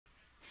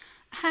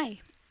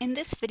Hi, in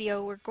this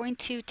video we're going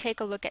to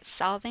take a look at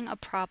solving a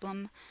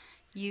problem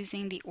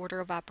using the order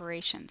of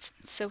operations.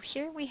 So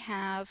here we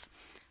have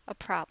a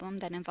problem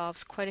that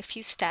involves quite a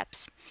few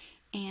steps,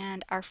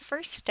 and our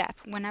first step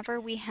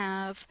whenever we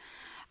have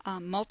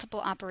multiple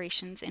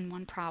operations in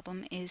one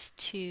problem is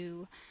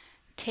to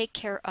take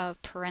care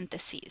of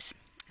parentheses.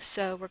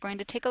 So we're going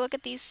to take a look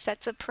at these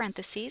sets of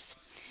parentheses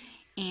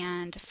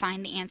and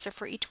find the answer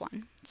for each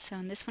one. So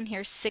in this one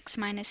here, 6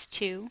 minus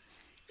 2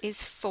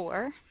 is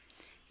 4.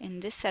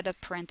 In this set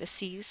of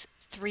parentheses,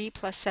 3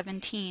 plus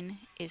 17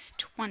 is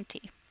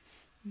 20.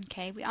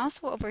 Okay, we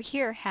also over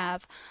here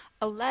have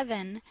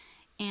 11,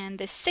 and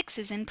the 6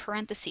 is in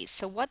parentheses.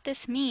 So what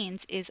this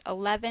means is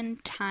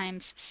 11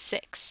 times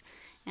 6,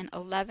 and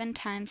 11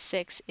 times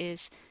 6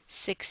 is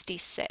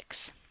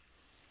 66.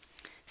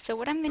 So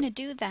what I'm going to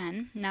do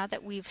then, now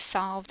that we've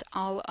solved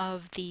all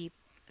of the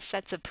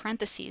sets of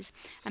parentheses,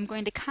 I'm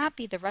going to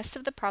copy the rest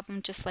of the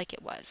problem just like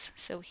it was.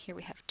 So here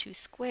we have 2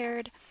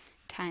 squared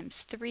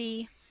times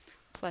 3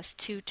 plus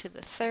 2 to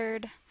the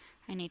third.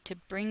 I need to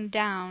bring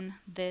down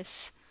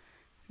this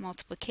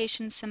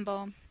multiplication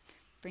symbol,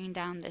 bring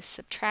down this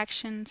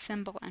subtraction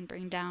symbol, and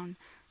bring down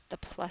the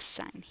plus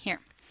sign here.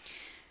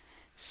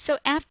 So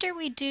after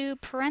we do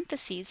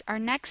parentheses, our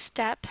next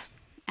step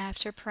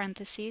after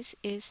parentheses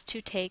is to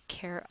take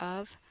care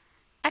of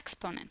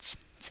exponents.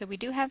 So we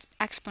do have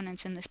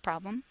exponents in this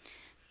problem.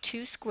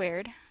 2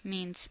 squared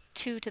means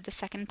 2 to the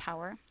second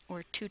power,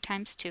 or 2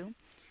 times 2,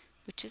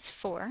 which is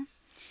 4.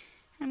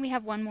 And we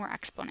have one more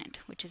exponent,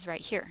 which is right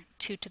here,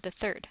 2 to the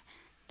third.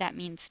 That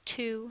means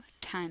 2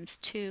 times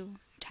 2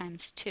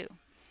 times 2.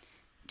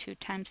 2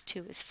 times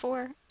 2 is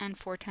 4, and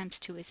 4 times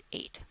 2 is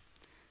 8.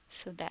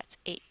 So that's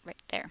 8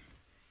 right there.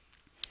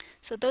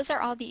 So those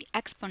are all the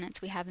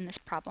exponents we have in this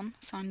problem.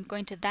 So I'm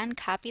going to then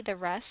copy the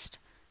rest.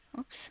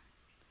 Oops,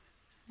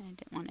 I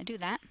didn't want to do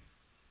that.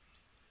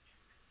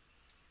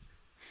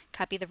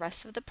 Copy the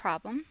rest of the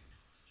problem,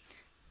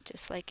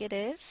 just like it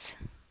is.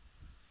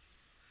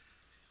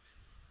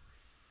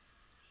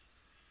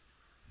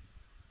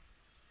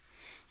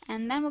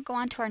 And then we'll go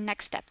on to our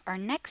next step. Our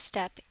next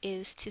step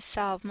is to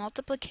solve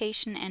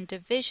multiplication and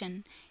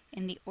division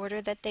in the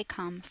order that they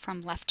come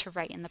from left to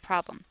right in the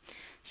problem.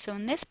 So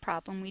in this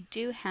problem we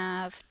do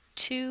have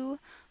 2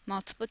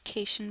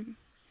 multiplication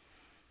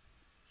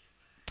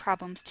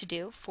problems to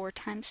do. 4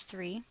 times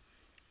 3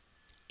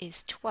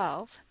 is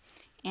 12,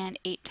 and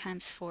 8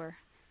 times 4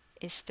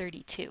 is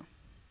 32.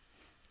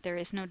 There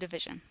is no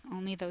division,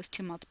 only those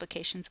 2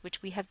 multiplications,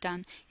 which we have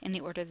done in the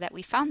order that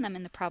we found them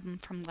in the problem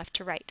from left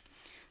to right.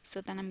 So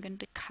then I'm going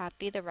to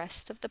copy the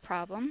rest of the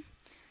problem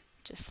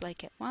just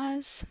like it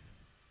was.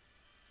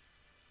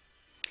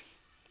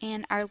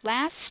 And our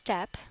last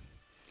step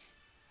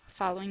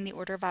following the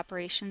order of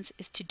operations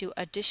is to do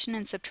addition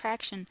and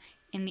subtraction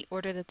in the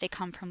order that they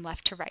come from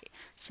left to right.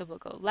 So we'll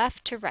go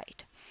left to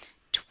right.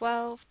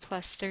 12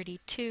 plus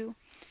 32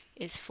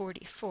 is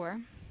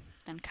 44.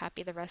 Then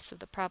copy the rest of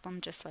the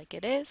problem just like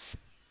it is.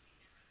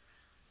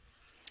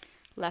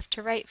 Left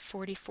to right,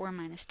 44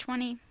 minus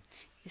 20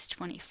 is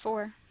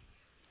 24.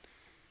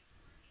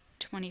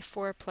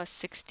 24 plus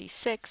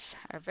 66,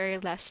 our very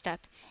last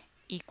step,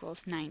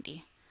 equals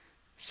 90.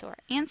 So our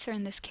answer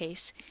in this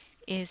case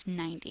is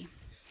 90.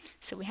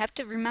 So we have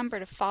to remember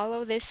to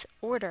follow this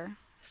order.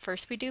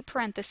 First we do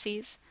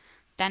parentheses,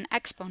 then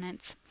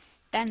exponents,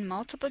 then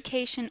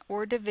multiplication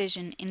or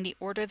division in the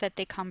order that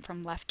they come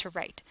from left to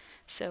right.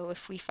 So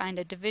if we find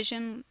a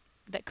division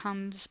that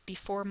comes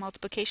before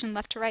multiplication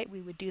left to right,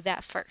 we would do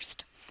that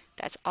first.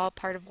 That's all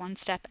part of one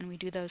step, and we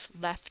do those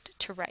left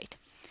to right.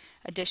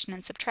 Addition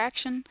and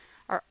subtraction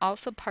are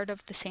also part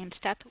of the same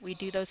step. We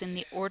do those in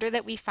the order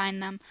that we find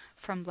them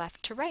from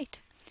left to right.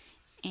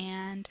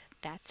 And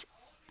that's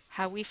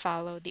how we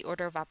follow the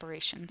order of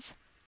operations.